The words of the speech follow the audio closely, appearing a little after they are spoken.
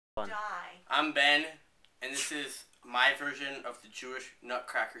Fun. Die. I'm Ben, and this is my version of the Jewish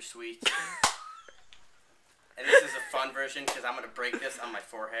NutCracker sweet. And this is a fun version because I'm going to break this on my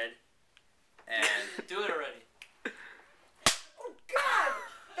forehead. And do it already. Oh, God!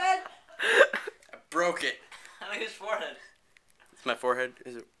 Ben! I broke it. I like his forehead. It's my forehead.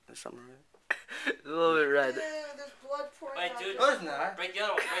 Is something wrong with it? It's a little bit red. There's blood pouring Wait, out. dude. No, it's not. Break the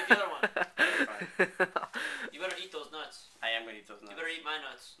other one. Break the other one. Fine. You better eat those nuts. I am going to eat those nuts. You better eat my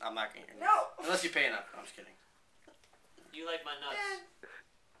nuts. I'm not going to eat your No! nuts. Unless you pay enough. I'm just kidding. You like my nuts.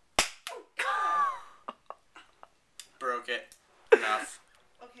 Ben! Oh, God! Broke it. Enough.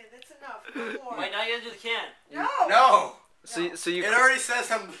 Okay, that's enough. No more. Wait, now you gotta do the can. No! No! So you It already says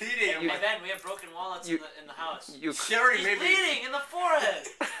I'm bleeding. Hey, Ben, we have broken walnuts in the house. She already He's made me. bleeding in the forehead.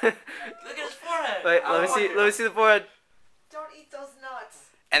 Look at his forehead. Wait, let me see. Let me see the forehead. Don't eat those nuts.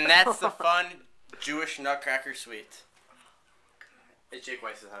 And that's the fun Jewish NutCracker sweet. It's Jake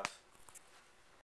Weiss's house.